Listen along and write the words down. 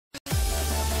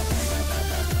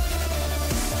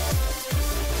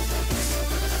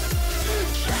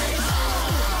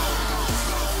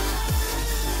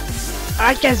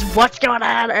Alright guys, what's going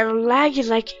on? I'm lagging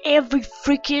like every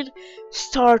freaking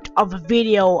start of a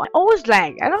video. I always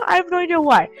lag. I have no idea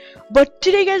why. But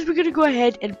today guys, we're gonna go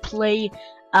ahead and play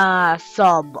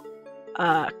some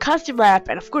custom map,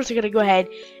 and of course we're gonna go ahead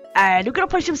and we're gonna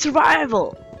play some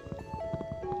survival.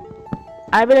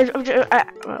 I mean,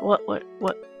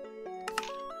 what?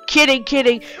 Kidding.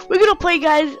 We're gonna play,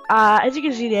 guys. As you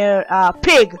can see there,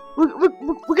 pig. We're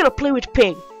gonna play with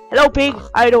pig. Hello, pig.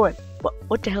 How you doing?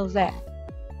 What the hell is that?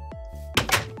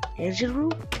 Engine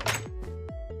room?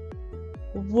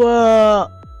 Whoa!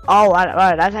 Oh,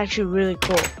 alright, that's actually really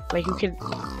cool. Like, you can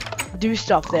do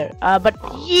stuff there. But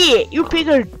yeah, you pig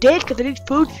are dead because I need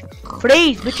food for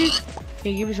days, bitches.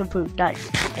 Okay, give me some food. Nice.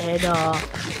 And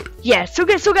yeah. So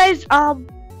guys,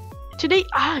 today,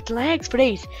 it lags for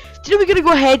days. Today we're gonna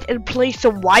go ahead and play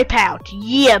some Wipeout.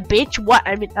 Yeah, bitch. What?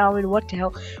 I mean, what the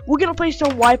hell? We're gonna play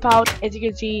some Wipeout. As you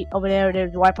can see over there,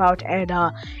 there's Wipeout, and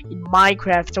in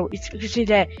Minecraft. So you can see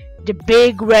the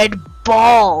big red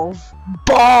balls.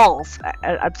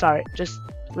 I'm sorry, just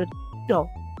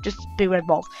big red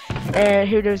balls. And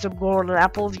here there's some golden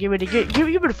apples. Give me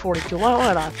the 42.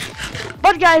 Why not?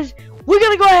 But guys, we're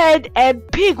gonna go ahead and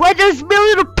pig. Why there's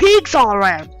millions of pigs all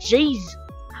around? Jeez.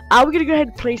 We're gonna go ahead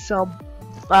and play some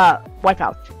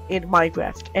Wipeout in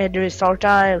Minecraft, and there is start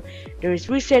time, there is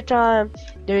reset time,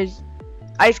 there is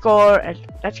ice core, and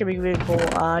that's gonna be really cool.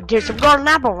 There's some golden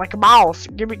apples like a mouse.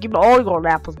 Give me all the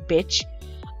golden apples, bitch.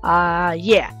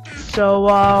 Yeah. So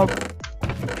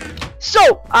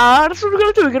that's what we're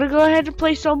gonna do. We're gonna go ahead and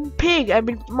play some pig. I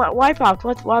mean, Wipeout.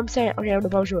 What I'm saying? Okay, I'm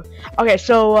not sure. Okay,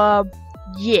 so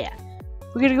yeah,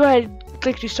 we're gonna go ahead and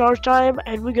click the start time,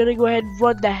 and we're gonna go ahead and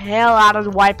run the hell out of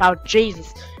the Wipeout.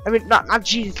 Jesus, I mean not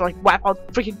Jesus, like Wipeout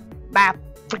freaking map,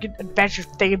 freaking adventure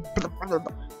thing,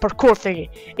 parkour thingy.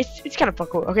 It's kind of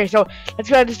parkour. Okay, so let's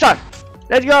go ahead and start.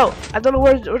 Let's go. I don't know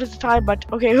what is the time, but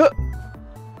okay.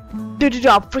 Dude,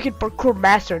 I'm freaking parkour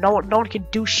master. No one can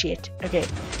do shit. Okay.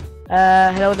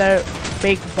 Hello there,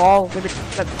 big ball. Maybe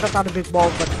that's not a big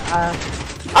ball, but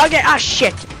okay. Ah,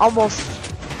 shit. Almost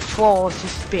flawless,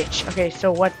 this bitch. Okay,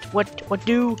 so what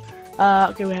do?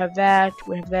 Okay, we have that,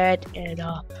 and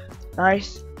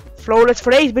nice. Flawless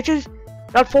for days, bitches.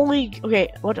 Not fully. Okay,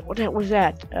 what was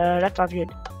that? That's not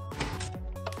good.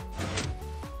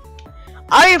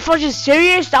 Are you fucking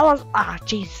serious? That was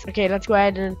jeez. Okay, let's go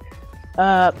ahead and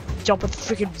jump with the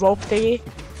freaking rope thingy.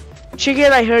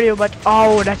 Chicken, I heard you, but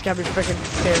oh, that's gonna be freaking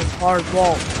hard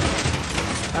wall.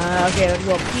 Okay, let's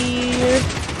go up here.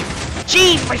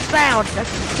 Jeez, my sound! That's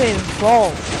the same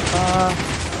balls.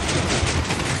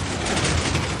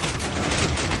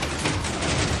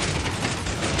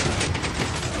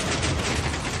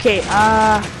 Okay,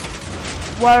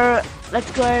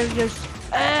 let's go ahead and just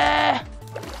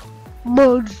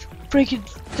mods freaking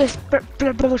this.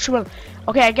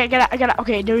 Okay, I got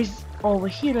okay, there is over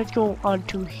here. Let's go on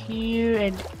to here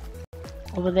and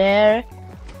over there.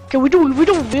 Okay, we're doing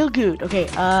real good. Okay,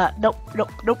 nope.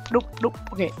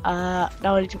 Okay, now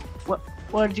I need to,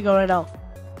 where did you go right now?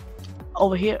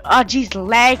 Over here. Jeez,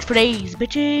 lags for days,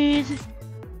 bitches.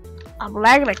 I'm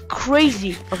lagging like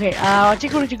crazy. Okay, I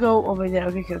think we need to go over there.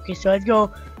 Okay, so let's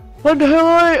go. What the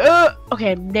hell?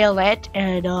 Okay, nail that,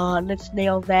 and let's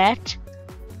nail that.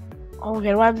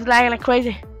 Okay, well, I'm lagging like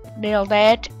crazy. Nail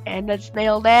that, and let's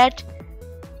nail that,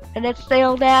 and let's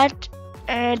nail that,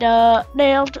 and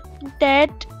nailed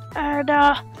that. And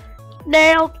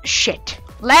nailed shit.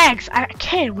 Lags. I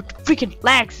can't with the freaking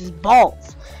lags. Is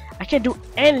balls. I can't do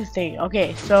anything.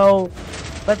 Okay, so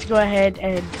let's go ahead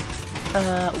and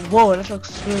whoa, that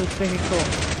looks really freaking cool.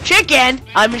 Chicken.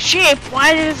 I'm a sheep.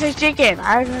 Why did it say chicken?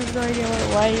 I have no idea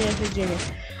why did it say chicken.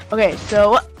 Okay,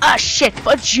 so shit.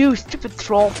 But you stupid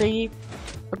troll thingy.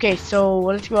 Okay, so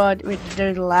let's go on. Wait,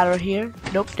 there's a ladder here.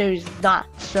 Nope, there is not.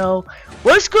 So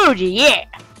we're screwed. Yeah.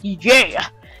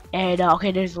 And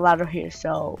okay, there's a ladder here,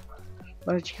 so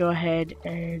let's go ahead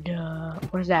and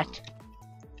where's that?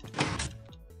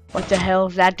 What the hell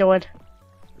is that doing?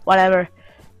 Whatever.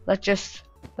 Let's just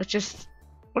why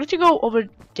don't you go over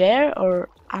there, or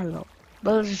I don't know.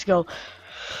 But let's just go.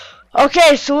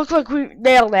 Okay, so looks like we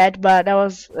nailed that, but that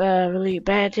was really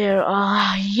bad there.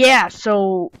 Yeah,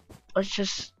 so let's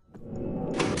just,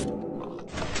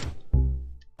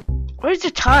 where's the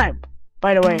time,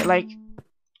 by the way? Like,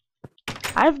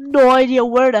 I have no idea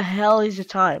where the hell is the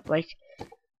time. Like,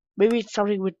 maybe it's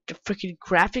something with the freaking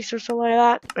graphics or something like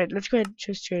that. Wait, let's go ahead and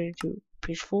just turn it into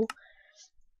peaceful.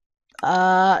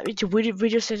 Into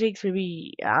video settings,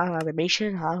 maybe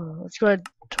animation. Let's go ahead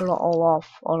and turn it all off.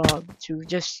 Hold on to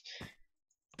just.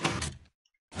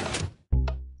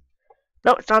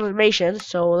 No, it's not animation.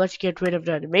 So let's get rid of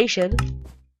the animation.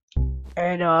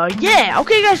 And yeah,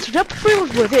 okay guys, so that's pretty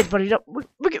much worth it, but you know,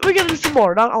 we're gonna do some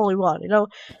more, not only one, you know.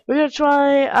 We're gonna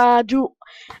try do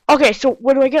okay, so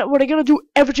when we're gonna do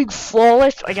everything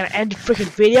flawless, we're gonna end the freaking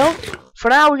video. For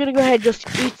now we're gonna go ahead and just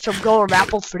eat some golden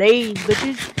apples for days,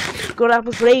 bitches. Golden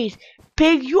apples for days.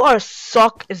 Pig, you are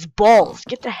suck as balls.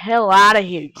 Get the hell out of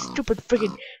here, you stupid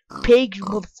freaking pig, you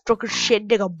motherfucker shit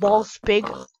nigga balls pig.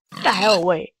 Get the hell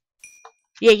away.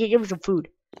 Yeah, give me some food.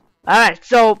 Alright,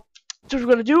 so that's what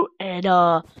we're gonna do, and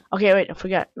okay, wait, I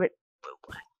forgot. Wait,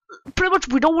 pretty much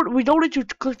we don't need to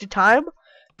click the time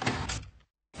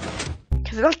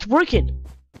because it's not working.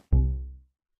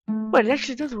 Wait, it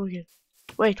actually does work.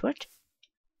 Wait, what?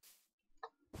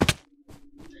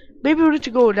 Maybe we need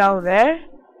to go down there.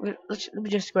 Let me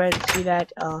just go ahead and see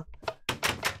that.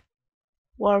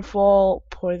 Waterfall,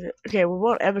 poison. Okay, we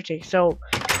want everything. So,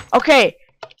 okay,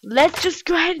 let's just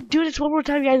go ahead and do this one more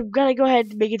time, guys. I'm gonna go ahead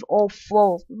and make it all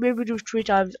flow. Maybe we do 3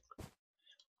 times.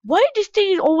 Why this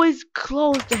thing is always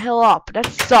closed the hell up? That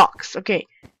sucks. Okay,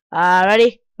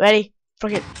 ready,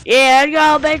 fucking yeah, let's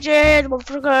go, bitches,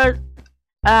 motherfucker.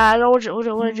 I don't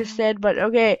know what I just said, but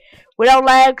okay. Without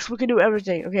lags, we can do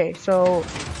everything. Okay, so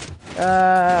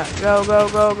go,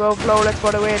 flow. Let's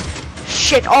go to win.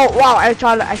 Shit! Oh wow! I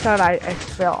thought I fell.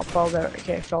 I fell there.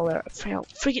 Okay, I fell there. I fell.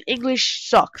 Freaking English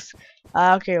sucks.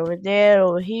 Okay, over there,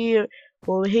 over here.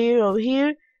 Oh,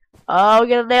 we're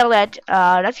gonna nail that.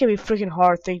 That's gonna be a freaking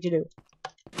hard thing to do.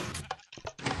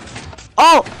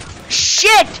 Oh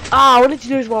shit! We need to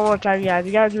do this one more time, guys.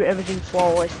 We gotta do everything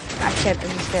flawless. I can't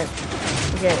understand.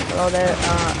 Okay, hello there,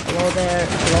 hello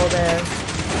there.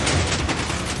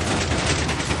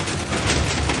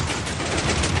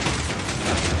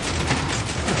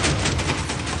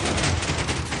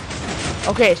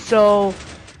 Okay, so,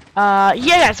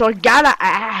 yeah, so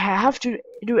I have to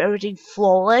do everything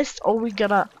flawless, or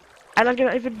I'm not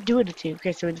gonna even do anything.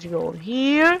 Okay, so we need to go over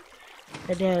here,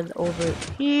 and then over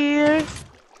here,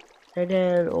 and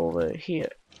then over here.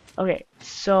 Okay,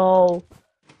 so,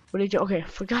 we need to, okay,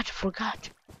 forgot.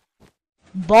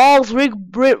 Balls,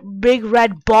 big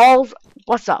red balls.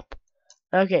 What's up?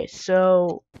 Okay,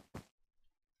 so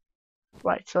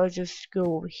right, so let's just go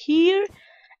over here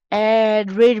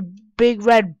and big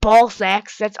red ball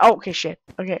sacks. That's okay, shit.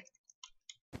 Okay.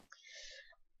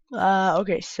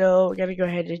 Okay, so we're gonna go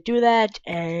ahead and do that,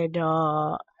 and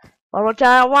one more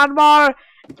time, one more.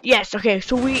 Yes. Okay,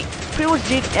 so we pretty much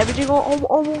did everything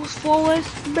almost flawless,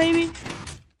 maybe.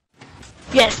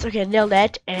 Yes. Okay, nailed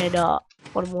that, and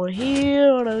one more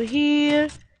here, one over here.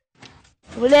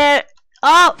 Over there.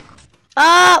 Oh!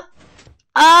 Oh!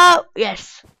 Oh!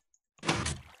 Yes.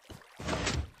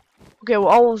 Okay, we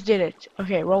almost did it.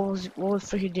 Okay, we almost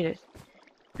freaking did it.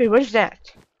 Wait, what is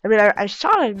that? I mean, I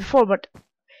saw it before, but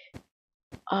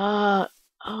oh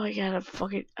my god,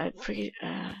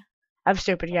 I'm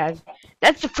stupid, guys.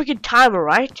 That's the freaking timer,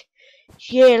 right?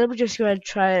 Yeah, let me just go ahead and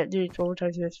try it. Do it one more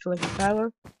time to select the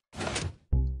timer.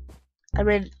 I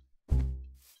mean,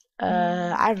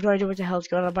 I have no idea what the hell's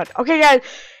going on, but okay, guys.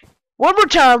 One more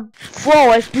time,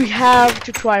 flawless. We have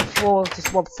to try flawless this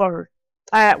motherfucker.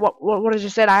 What I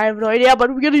just said, I have no idea, but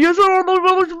we're gonna use it one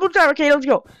more time. Okay, let's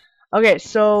go. Okay,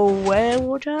 so one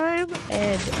more time,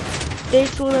 and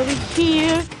this one over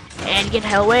here, and get the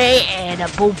hell away, and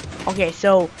boom. Okay,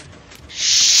 so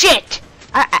shit.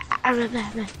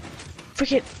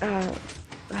 Freaking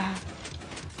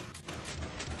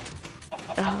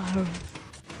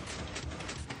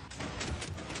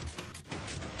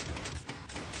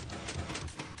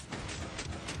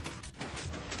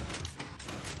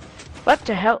what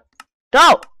the hell?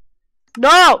 No!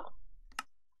 No!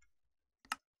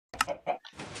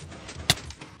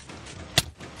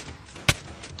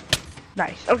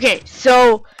 Nice. Okay,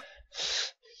 so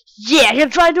yeah, I'm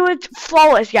gonna try to do it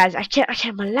flawless, guys. I can't.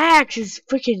 My lags is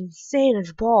freaking insane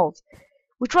as balls.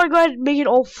 We try to go ahead and make it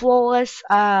all flawless,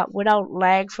 without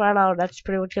lags right now. That's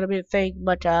pretty much gonna be the thing.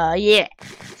 But yeah.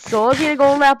 So let's get a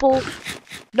golden apple.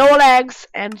 No lags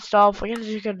and stuff. We're gonna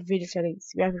just get video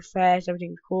settings. Graphics fast,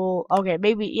 everything's cool. Okay,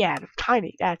 maybe yeah,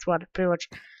 tiny. That's what pretty much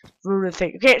ruined the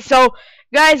thing. Okay, so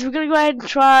guys, we're gonna go ahead and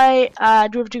try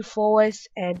do everything flawless,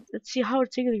 and let's see how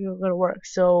it's gonna work.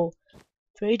 So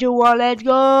 3, 2, 1, let's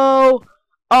go.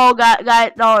 Oh god,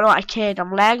 guys, no, I can't.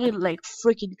 I'm lagging like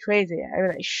freaking crazy. I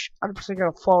mean, I'm 100%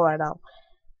 gonna fall right now.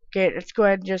 Okay, let's go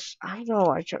ahead and just I don't know.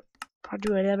 I should probably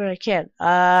do whatever I can.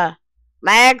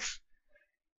 Lags.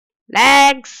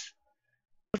 Lags!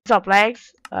 What's up,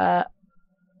 lags? No,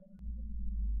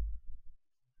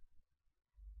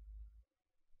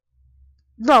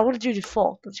 I want to do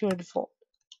default. Let's go to default.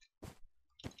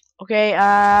 Okay,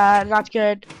 not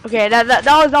good. Okay,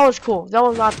 that was cool. That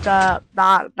was not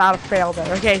a fail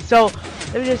there. Okay, so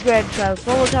let me just go ahead and try this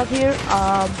one more time here.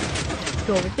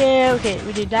 Go over there. Okay,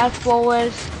 we did that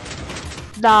flawless.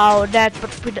 Now that,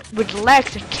 but with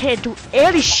legs, I can't do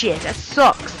any shit. That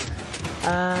sucks.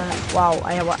 Wow,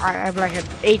 I have like an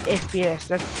 8 FPS.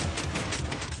 That's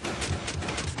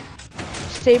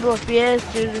stable FPS.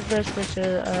 Do the first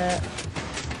person.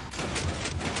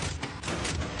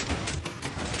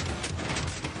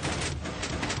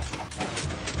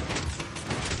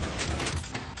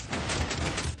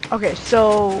 Okay,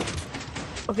 so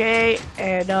okay,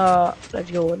 and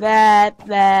let's go with that.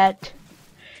 I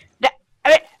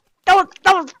mean,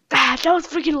 that was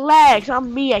freaking lags, not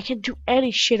me. I can't do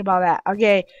any shit about that.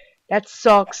 Okay, that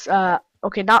sucks.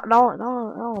 Okay,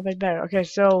 now a bit better. Okay,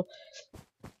 so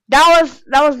that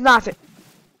was nothing.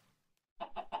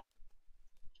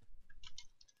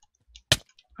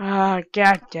 Ah,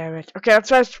 god damn it. Okay, let's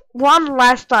try this one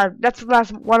last time. That's the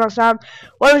last time.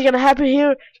 What is gonna happen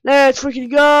here? Let's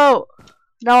freaking go.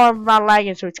 Now I'm not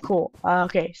lagging, so it's cool.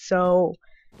 Okay, so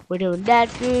we're doing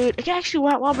that good. Okay, actually,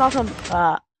 what about some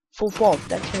full fault?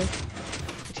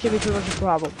 It's gonna be pretty much a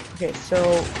problem. Okay, so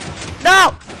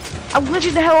no, I'm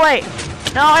glitching the hell away.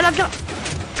 No, I'm not gonna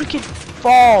freaking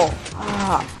fall.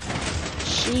 Ah,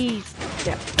 jeez.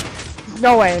 Yeah.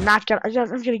 No way. I'm not gonna.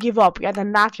 I'm gonna give up. Guys,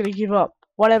 I'm not gonna give up.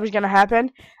 Whatever's gonna happen,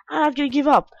 I'm not gonna give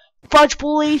up. Fudge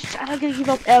police. I'm not gonna give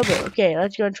up ever. Okay,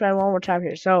 let's go and try one more time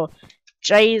here. So,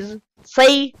 Jesus,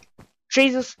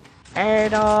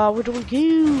 and we're doing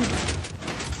good.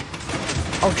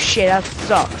 Oh shit, that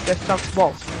sucks. That sucks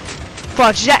balls.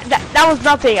 Fudge, that was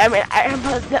nothing. I mean,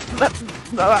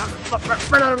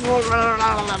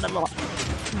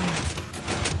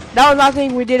 that was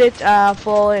nothing. We did it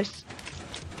flawless.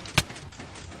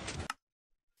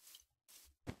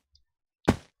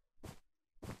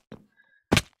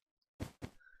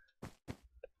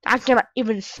 I cannot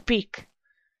even speak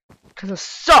because I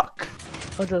suck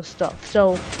at those stuff.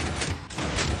 So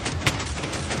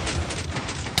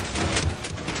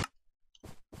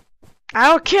I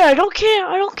don't care. I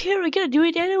gotta do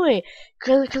it anyway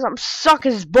because I'm suck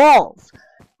as balls.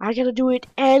 I gotta do it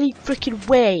any freaking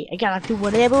way. I gotta do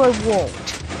whatever I want.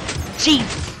 Jeez.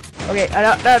 Okay.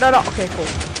 No. Okay, cool.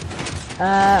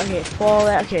 Okay. Fall.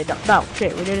 Okay. No.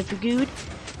 Okay. We did it for good.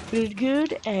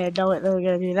 Good, and now we're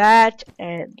gonna do that,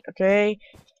 and okay,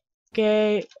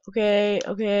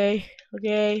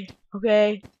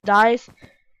 nice.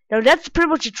 Now that's pretty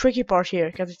much the tricky part here,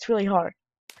 because it's really hard.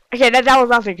 Okay, that was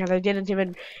nothing, because I didn't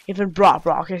even bro.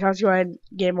 Okay, so let's go ahead and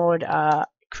game mode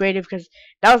creative, because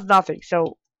that was nothing.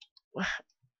 So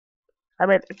I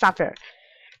mean, it's not fair.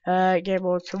 Game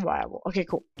mode survival. Okay,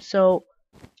 cool. So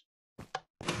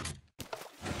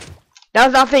that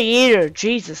was nothing either.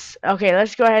 Jesus. Okay,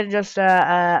 let's go ahead and just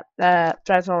try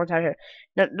this one more time here.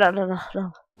 No.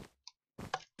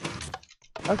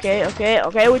 Okay.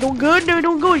 We're doing good. We're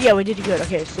doing good. Yeah, we did good.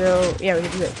 Okay, so yeah, we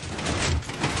did good.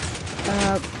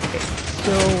 Okay,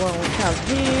 so one more time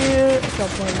here.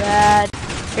 Something like that.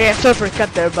 Yeah, sorry for a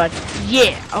cut there, but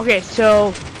yeah. Okay,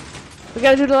 so we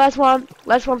gotta do the last one.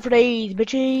 Last one for these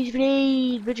bitches.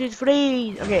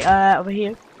 Okay, over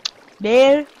here,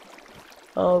 there.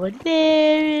 Over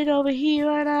there and over here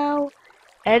right now.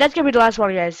 And that's gonna be the last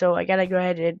one, guys. So I gotta go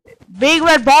ahead and big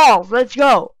red balls. Let's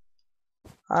go.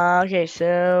 Okay,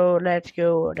 so let's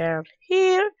go down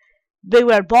here. Big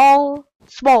red ball.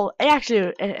 Small,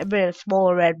 actually a bit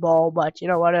smaller red ball, but you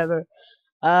know, whatever.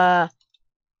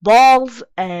 Balls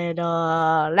and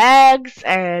legs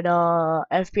and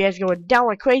FPS going down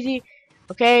like crazy.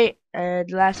 Okay, and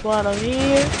the last one over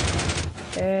here.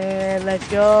 And let's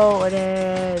go, and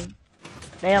then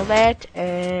nail that.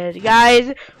 And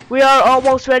guys, we are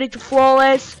almost ready to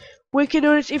flawless. We can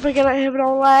do this if I can have it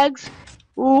on lags.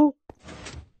 Ooh,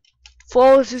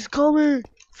 flawless is coming.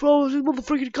 Flawless is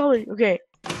motherfucking coming. Okay,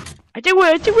 I think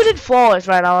we did flawless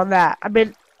right now on that. I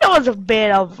mean, there was a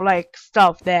bit of like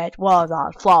stuff that was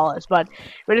not flawless, but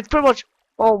it's pretty much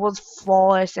almost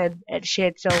flawless and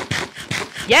shit. So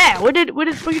yeah, we did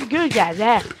freaking good, guys.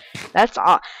 Yeah. That's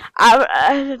all.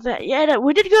 Yeah,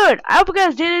 we did good. I hope you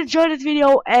guys did enjoy this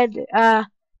video. And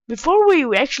before we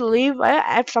actually leave,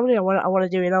 I have something I want to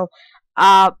do. You know,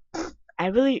 I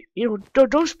really, you know,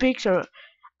 don't speak. So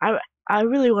I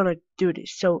really want to do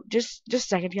this. So just a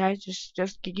second, guys.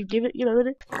 Just give it. You know, a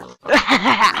minute.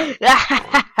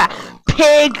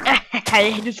 Pig.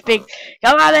 I hate this pig.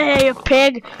 Come on here, you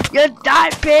pig. You die,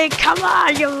 pig. Come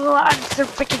on, you monster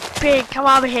freaking pig. Come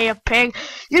on here, you pig.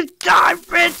 You die,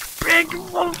 pig. Pig.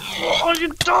 Oh, you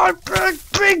die, pig.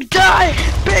 Pig die.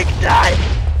 Pig die.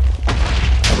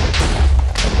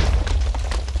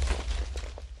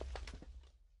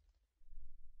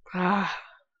 Ah,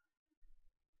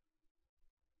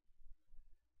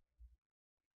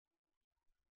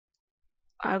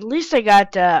 at least I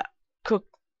got cooked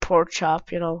pork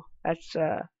chop. You know, that's